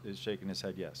 Rob is shaking his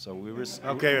head yes. So we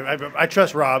okay, I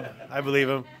trust Rob. I believe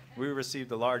him. We received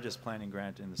the largest planning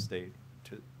grant in the state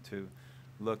to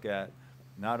look at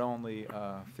not only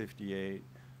 58,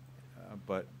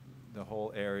 but the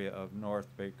whole area of North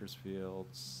Bakersfield,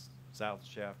 South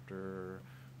Shafter,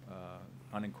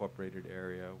 unincorporated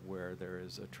area where there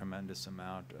is a tremendous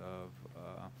amount of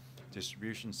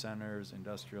distribution centers,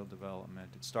 industrial development.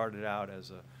 It started out as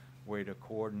a way to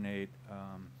coordinate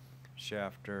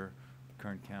Shafter,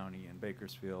 Kern County, and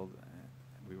Bakersfield.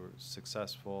 We were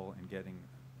successful in getting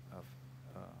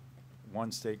one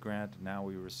state grant. Now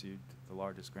we received the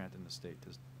largest grant in the state to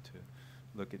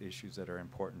look at issues that are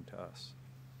important to us.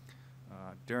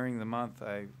 During the month,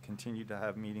 I continued to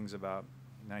have meetings about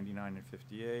 99 and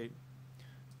 58,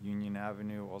 Union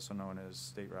Avenue, also known as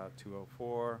State Route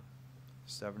 204,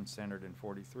 7th Standard and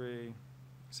 43,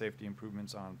 safety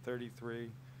improvements on 33.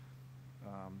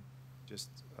 Just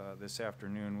this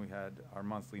afternoon, we had our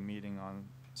monthly meeting on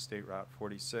State Route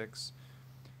 46.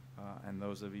 And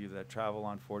those of you that travel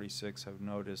on 46 have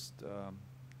noticed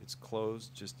it's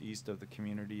closed just east of the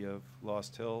community of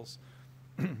Lost Hills.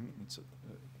 It's a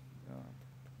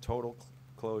total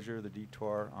closure. The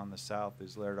detour on the south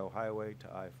is Lerdo Highway to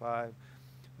I-5.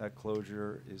 That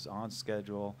closure is on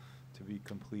schedule to be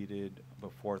completed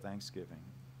before Thanksgiving,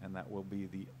 and that will be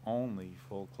the only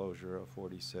full closure of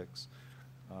 46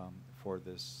 for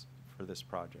this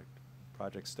project.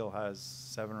 Project still has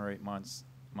 7 or 8 months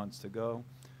to go,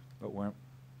 but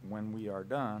when we are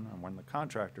done, and when the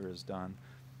contractor is done,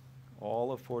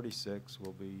 all of 46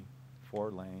 will be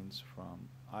 4 lanes from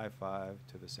I-5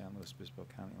 to the San Luis Obispo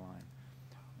County line.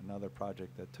 Another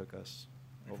project that took us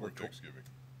Before Thanksgiving.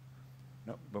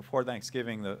 No, before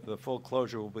Thanksgiving, the full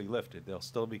closure will be lifted. There'll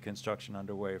still be construction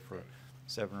underway for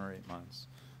 7 or 8 months.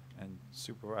 And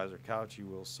Supervisor Couch, you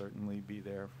will certainly be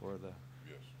there for the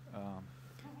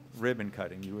ribbon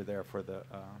cutting. You were there for the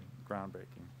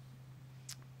groundbreaking.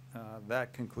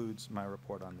 That concludes my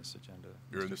report on this agenda.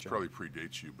 Aaron, Mr. this Chairman. probably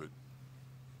predates you, but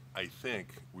I think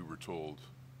we were told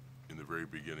in the very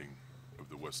beginning of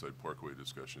the West Side Parkway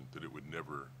discussion that it would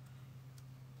never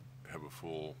have a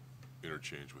full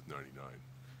interchange with 99,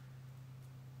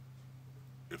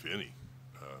 if any.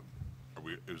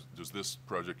 Does this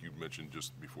project you mentioned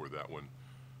just before that one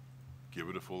give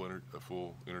it a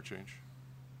full interchange?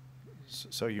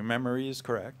 So your memory is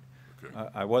correct. Okay.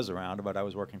 I was around, but I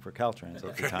was working for Caltrans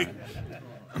at the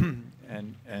time.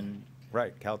 and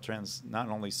right, Caltrans not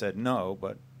only said no,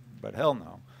 but hell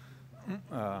no.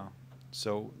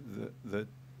 So the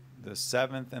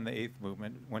 7th and the 8th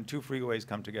movement, when 2 freeways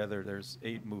come together, there's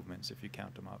 8 movements if you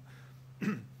count them up.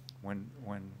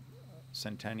 when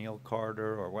Centennial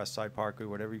Corridor or West Side Parkway,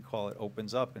 whatever you call it,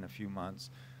 opens up in a few months,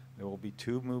 there will be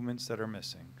 2 movements that are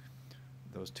missing.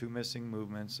 Those 2 missing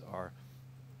movements are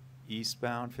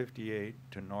eastbound 58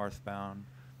 to northbound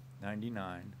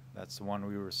 99. That's the one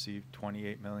we received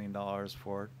 $28 million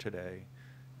for today,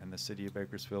 and the city of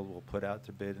Bakersfield will put out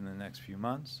to bid in the next few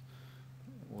months.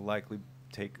 Will likely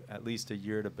take at least a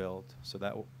year to build, so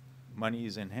that money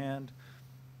is in hand.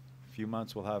 A few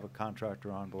months we'll have a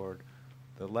contractor on board.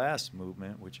 The last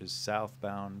movement, which is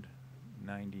southbound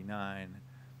 99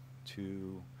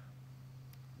 to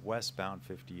westbound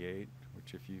 58,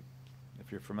 which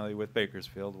if you're familiar with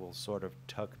Bakersfield, will sort of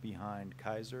tuck behind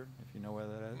Kaiser, if you know where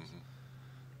that is. Mm-hmm.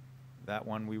 That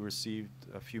one we received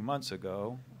a few months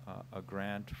ago, a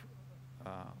grant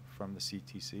from the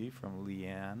CTC, from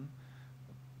Leanne,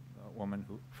 a woman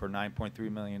who, for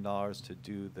 $9.3 million to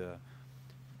do the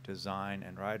design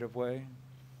and right-of-way.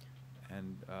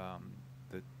 And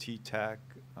the TTAC,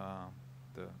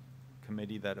 the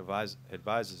committee that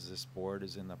advises this board,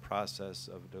 is in the process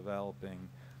of developing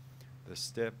the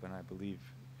STIP, and I believe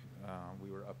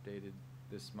we were updated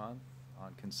this month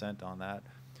on consent on that.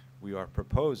 We are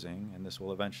proposing, and this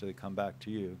will eventually come back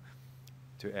to you,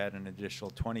 to add an additional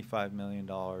 $25 million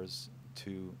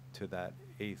to that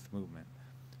 8th movement.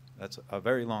 That's a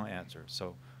very long answer.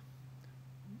 So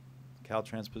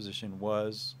Caltrans' position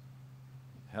was,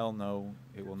 hell no,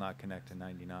 it will not connect to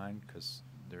 99, because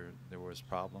there was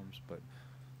problems, but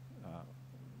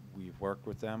we've worked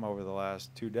with them over the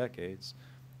last 2 decades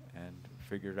and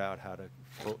figured out how to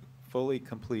fully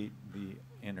complete the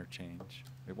interchange.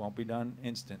 It won't be done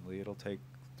instantly. It'll take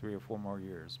 3 or 4 more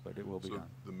years, but it will be So done.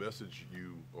 the message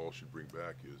you all should bring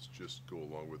back is just go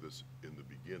along with us in the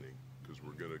beginning, because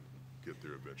we're going to get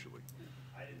there eventually.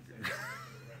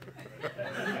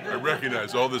 I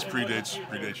recognize all this predates you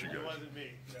guys.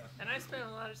 And I spent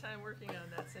a lot of time working on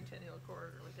that Centennial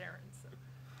Corridor with Aaron, so.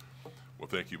 Well,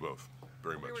 thank you both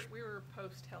very much. We were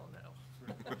post hell no.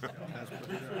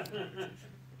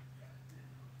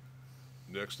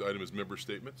 Next item is member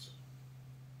statements.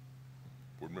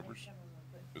 Board members?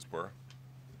 Ms. Barra?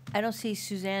 I don't see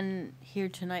Suzanne here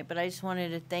tonight, but I just wanted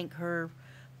to thank her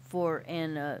for,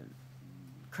 and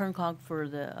Kern COG for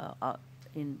the,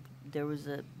 there was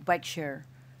a bike share,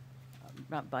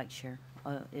 not bike share,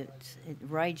 it's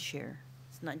ride share.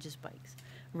 It's not just bikes.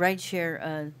 Ride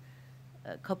share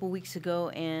a couple weeks ago,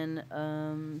 and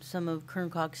some of Kern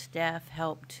COG staff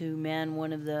helped to man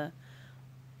one of the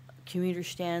commuter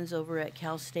stands over at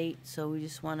Cal State. So we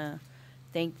just want to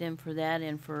thank them for that,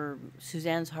 and for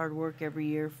Suzanne's hard work every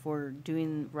year for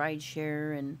doing ride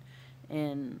share and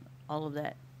all of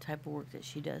that type of work that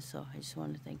she does. So I just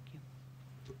wanted to thank you.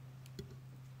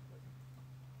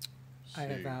 I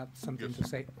have something Yes. to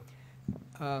say.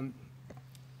 In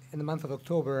the month of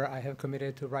October, I have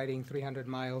committed to riding 300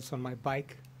 miles on my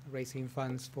bike, raising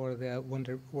funds for the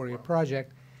Wonder Warrior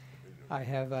Project. I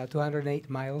have 208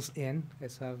 miles in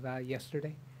as of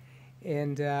yesterday.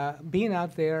 And being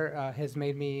out there has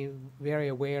made me very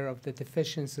aware of the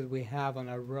deficiencies we have on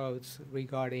our roads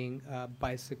regarding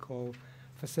bicycle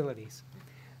facilities.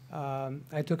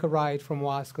 I took a ride from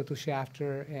Wasco to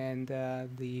Shafter, and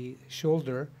the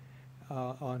shoulder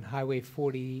on Highway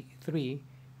 43,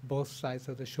 both sides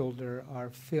of the shoulder are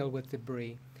filled with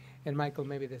debris. And Michael,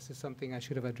 maybe this is something I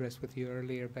should have addressed with you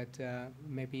earlier, but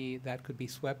maybe that could be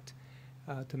swept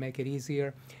to make it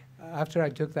easier. After I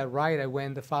took that ride, I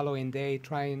went the following day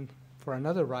trying for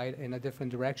another ride in a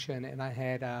different direction, and I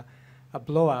had a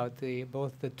blowout.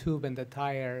 Both the tube and the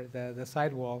tire, the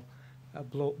sidewall,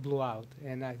 blew out.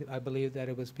 And I believe that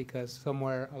it was because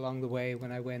somewhere along the way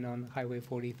when I went on Highway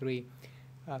 43,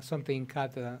 something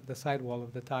cut the sidewall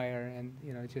of the tire, and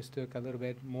it just took a little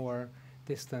bit more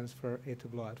distance for it to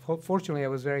blow out. Fortunately, I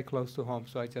was very close to home,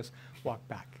 so I just walked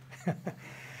back.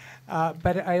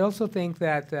 But I also think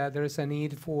that there is a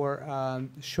need for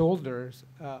shoulders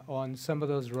on some of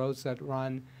those roads that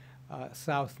run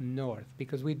south-north,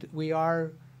 because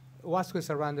Wasco is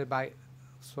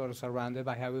sort of surrounded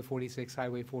by Highway 46,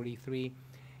 Highway 43,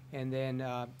 and then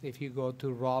if you go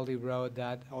to Raleigh Road,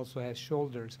 that also has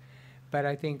shoulders. But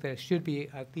I think there should be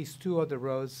at least 2 other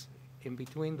roads in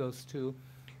between those 2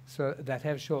 so that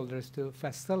have shoulders to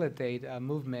facilitate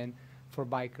movement for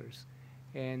bikers.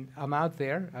 And I'm out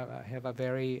there. I have a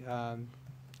very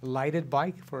lighted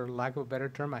bike, for lack of a better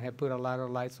term. I have put a lot of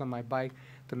lights on my bike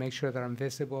to make sure that I'm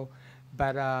visible.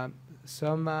 But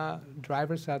some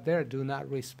drivers out there do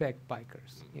not respect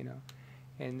bikers,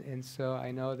 And so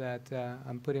I know that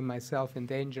I'm putting myself in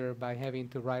danger by having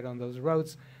to ride on those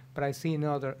roads. But I see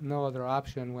no other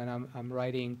option when I'm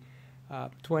riding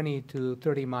 20 to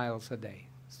 30 miles a day.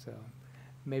 So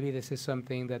maybe this is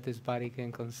something that this body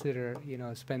can consider,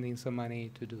 spending some money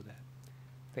to do that.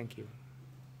 Thank you.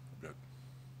 Good.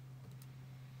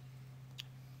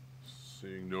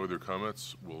 Seeing no other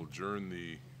comments, we'll adjourn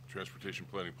the Transportation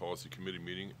Planning Policy Committee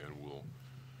meeting, and we'll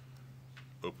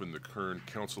open the Kern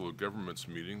Council of Governments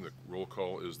meeting. The roll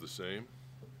call is the same.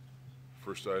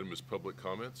 First item is public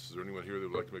comments. Is there anyone here that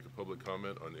would like to make a public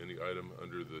comment on any item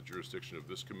under the jurisdiction of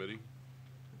this committee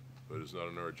but is not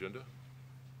on our agenda?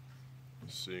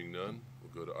 Seeing none,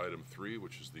 we'll go to item 3,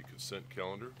 which is the consent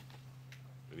calendar.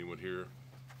 Anyone here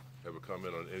have a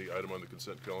comment on any item on the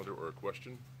consent calendar or a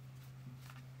question?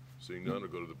 Seeing none,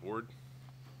 we'll go to the board.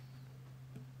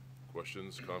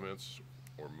 Questions, comments,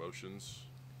 or motions?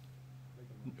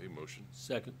 A motion.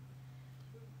 Second.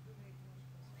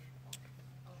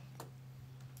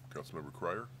 Councilmember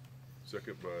Cryer,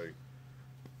 second by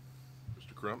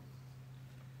Mr. Crump.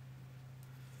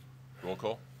 Roll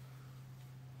call.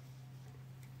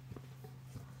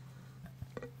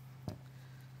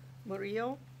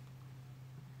 Murillo,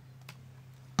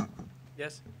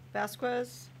 Yes.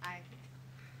 Vasquez, Aye.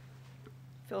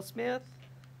 Phil Smith,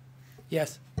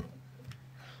 Yes.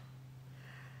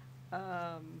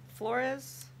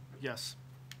 Flores, Yes.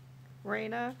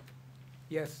 Reyna,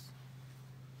 Yes.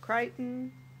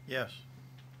 Crichton, Yes.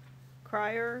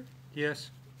 Cryer,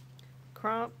 Yes.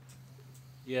 Crump,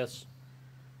 Yes.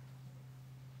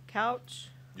 Couch,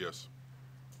 Yes.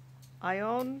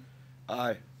 Ione,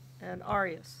 Aye. and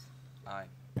Arias. Aye.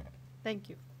 Thank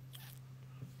you.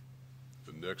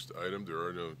 The next item, there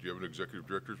are no, do you have an executive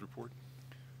director's report?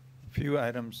 Few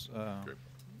items, Okay.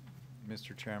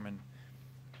 Mr. Chairman,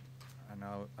 and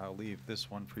I'll leave this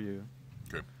one for you.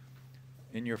 Okay.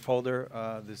 In your folder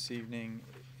this evening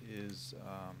is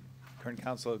Kern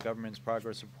Council of Governments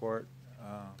Progress Report,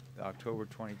 the October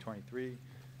 2023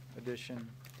 edition,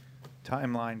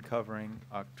 timeline covering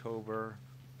October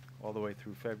all the way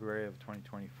through February of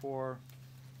 2024,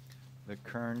 the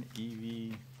Kern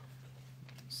EV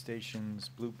Stations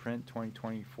Blueprint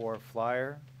 2024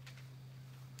 flyer.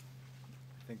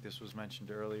 I think this was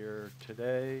mentioned earlier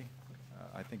today.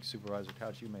 I think Supervisor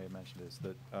Couch, you may have mentioned this,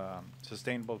 that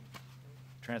Sustainable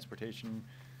Transportation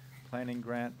Planning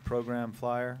Grant Program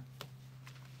flyer.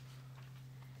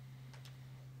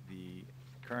 The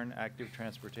Kern Active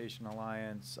Transportation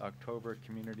Alliance October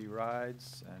Community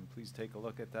Rides, and please take a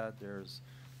look at that. There's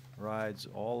rides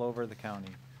all over the county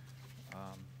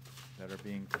that are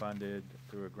being funded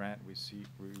through a grant we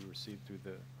received through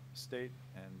the state,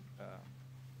 and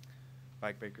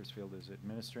Bike Bakersfield is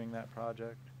administering that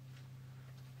project.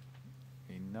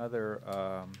 Another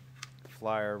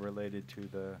flyer related to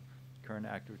the Kern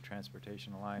Active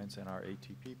Transportation Alliance and our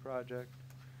ATP project.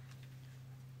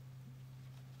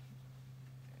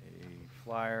 A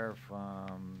flyer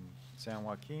from San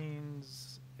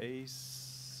Joaquin's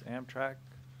ACE Amtrak.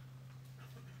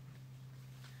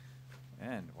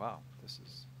 And wow,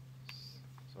 it's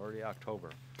already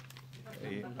October.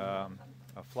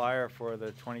 A flyer for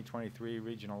the 2023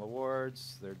 regional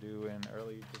awards. They're due in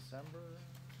early December.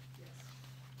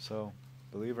 So,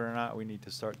 believe it or not, we need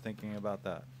to start thinking about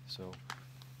that. So,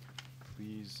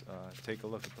 please take a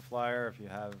look at the flyer if you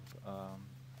have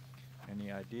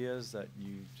any ideas that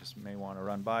you just may want to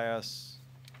run by us.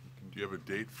 Do you have a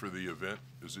date for the event?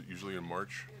 Is it usually in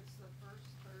March? It's the first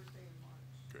Thursday in March.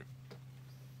 Okay.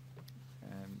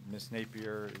 And Ms.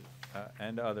 Napier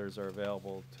and others are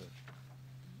available to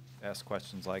ask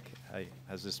questions like, hey,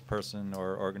 has this person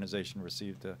or organization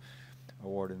received an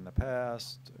award in the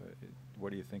past?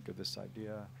 What do you think of this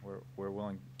idea? We're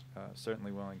willing,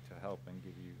 certainly willing to help and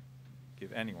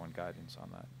give anyone guidance on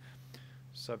that.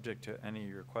 Subject to any of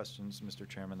your questions, Mr.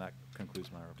 Chairman, that concludes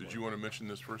my report. Did you want to mention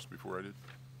this first before I did?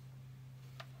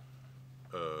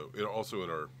 Also in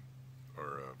our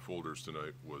folders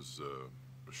tonight was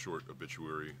a short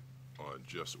obituary on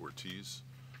Jess Ortiz.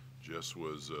 Jess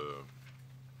was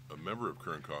a member of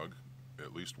Kern COG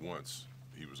at least once.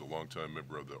 He was a longtime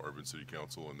member of the Arbor City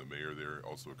Council and the mayor there,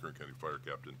 also a Kern County fire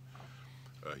captain.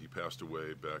 He passed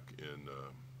away back in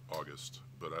August,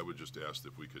 but I would just ask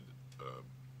if we could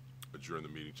adjourn the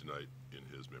meeting tonight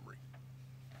in his memory.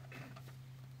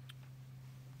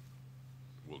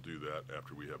 We'll do that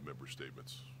after we have member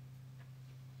statements.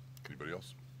 Anybody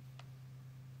else?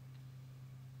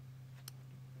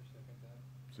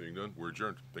 Seeing none, we're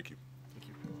adjourned. Thank you.